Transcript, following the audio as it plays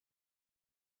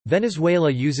Venezuela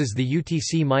uses the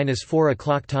UTC-4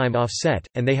 o'clock time offset,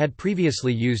 and they had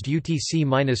previously used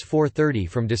UTC-4:30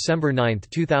 from December 9,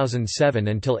 2007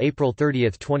 until April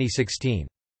 30, 2016.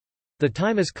 The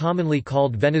time is commonly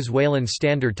called Venezuelan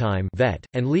Standard Time (VET)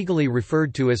 and legally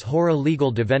referred to as Hora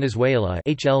Legal de Venezuela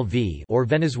 (HLV) or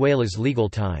Venezuela's legal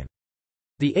time.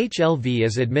 The HLV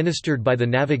is administered by the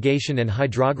Navigation and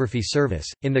Hydrography Service.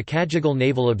 In the Cajigal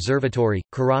Naval Observatory,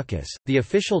 Caracas, the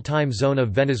official time zone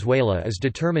of Venezuela is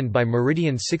determined by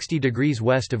meridian 60 degrees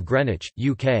west of Greenwich,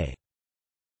 UK.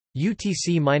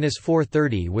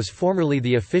 UTC-4:30 was formerly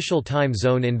the official time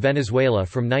zone in Venezuela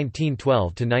from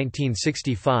 1912 to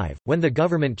 1965, when the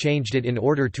government changed it in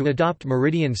order to adopt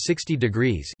meridian 60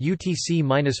 degrees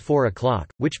UTC-4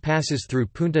 o'clock, which passes through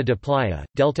Punta de Playa,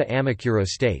 Delta Amacuro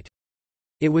State.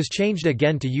 It was changed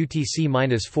again to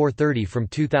UTC-4:30 from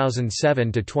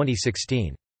 2007 to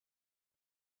 2016.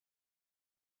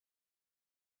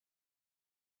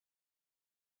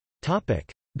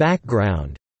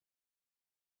 Background.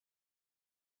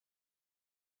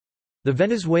 The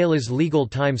Venezuela's Legal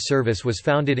Time Service was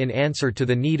founded in answer to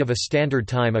the need of a standard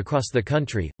time across the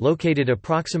country, located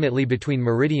approximately between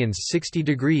meridians 60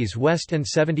 degrees west and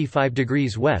 75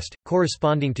 degrees west,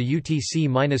 corresponding to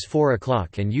UTC-4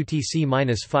 o'clock and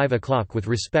UTC-5 o'clock with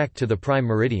respect to the prime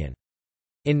meridian.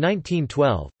 In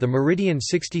 1912, the meridian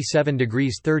 67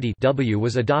 degrees 30 W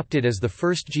was adopted as the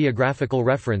first geographical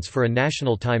reference for a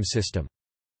national time system.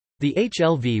 The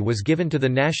HLV was given to the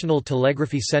National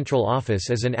Telegraphy Central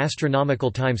Office as an astronomical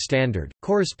time standard,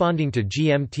 corresponding to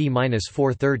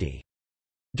GMT-4:30.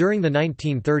 During the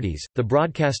 1930s, the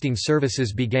broadcasting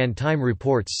services began time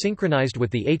reports synchronized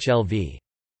with the HLV.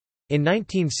 In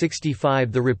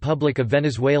 1965 the Republic of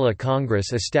Venezuela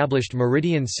Congress established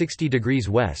meridian 60 degrees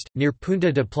west, near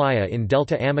Punta de Playa in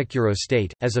Delta Amacuro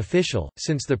State, as official,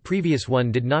 since the previous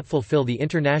one did not fulfill the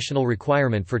international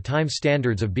requirement for time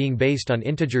standards of being based on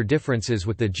integer differences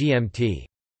with the GMT.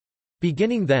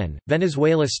 Beginning then,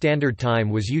 Venezuela Standard Time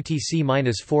was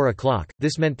UTC-4 o'clock.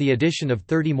 This meant the addition of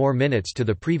 30 more minutes to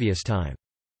the previous time.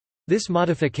 This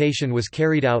modification was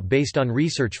carried out based on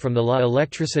research from the La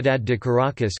Electricidad de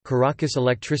Caracas Caracas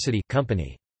Electricity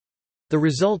Company. The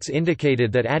results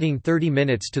indicated that adding 30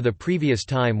 minutes to the previous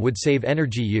time would save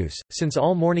energy use, since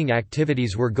all morning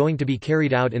activities were going to be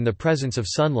carried out in the presence of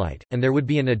sunlight, and there would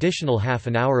be an additional half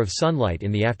an hour of sunlight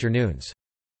in the afternoons.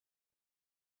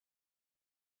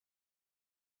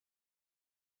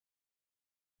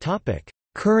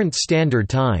 Current standard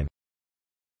time.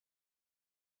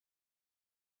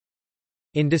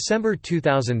 In December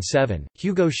 2007,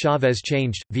 Hugo Chavez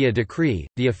changed, via decree,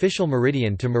 the official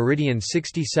meridian to meridian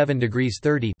 67 degrees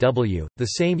 30 W, the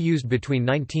same used between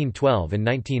 1912 and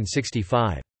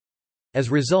 1965. As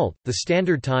a result, the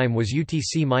standard time was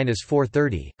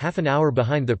UTC-4:30, half an hour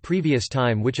behind the previous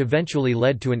time, which eventually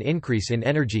led to an increase in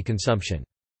energy consumption.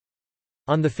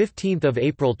 On 15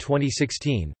 April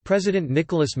 2016, President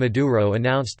Nicolas Maduro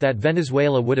announced that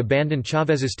Venezuela would abandon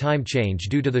Chávez's time change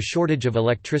due to the shortage of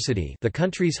electricity. The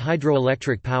country's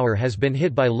hydroelectric power has been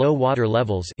hit by low water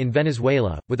levels in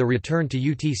Venezuela, with a return to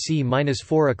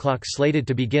UTC-4 o'clock slated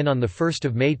to begin on 1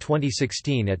 May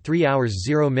 2016 at 3 hours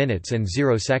 0 minutes and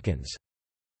 0 seconds.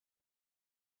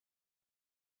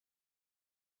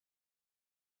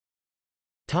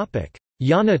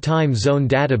 IANA Time Zone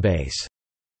Database.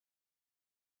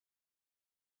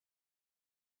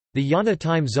 The IANA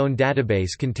Time Zone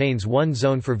database contains one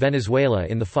zone for Venezuela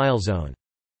in the file zone.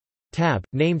 Tab,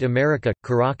 named America,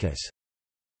 Caracas.